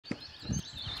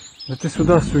Да ты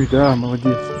сюда суй, да,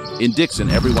 молодец. In Dixon,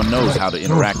 everyone knows how to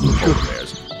interact with polar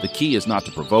bears. The key is not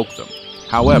to provoke them.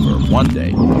 However, one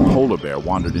day, a polar bear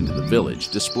wandered into the village,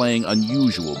 displaying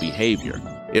unusual behavior.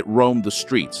 It roamed the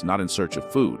streets, not in search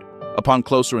of food. Upon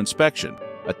closer inspection,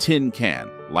 a tin can,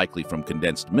 likely from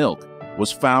condensed milk,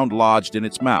 was found lodged in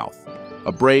its mouth.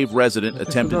 A brave resident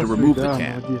attempted to remove the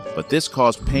can, but this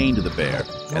caused pain to the bear,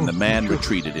 and the man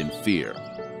retreated in fear.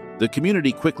 The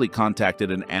community quickly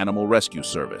contacted an animal rescue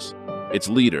service. Its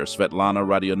leader, Svetlana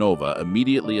Radionova,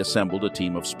 immediately assembled a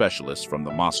team of specialists from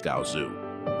the Moscow Zoo.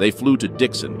 They flew to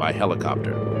Dixon by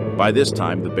helicopter. By this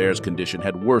time, the bear's condition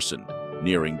had worsened,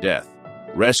 nearing death.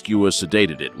 Rescuers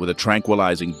sedated it with a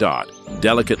tranquilizing dart,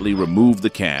 delicately removed the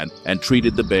can, and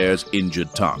treated the bear's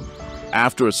injured tongue.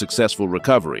 After a successful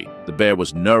recovery, the bear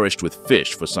was nourished with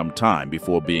fish for some time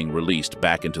before being released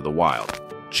back into the wild.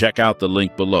 Check out the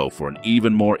link below for an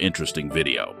even more interesting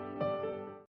video.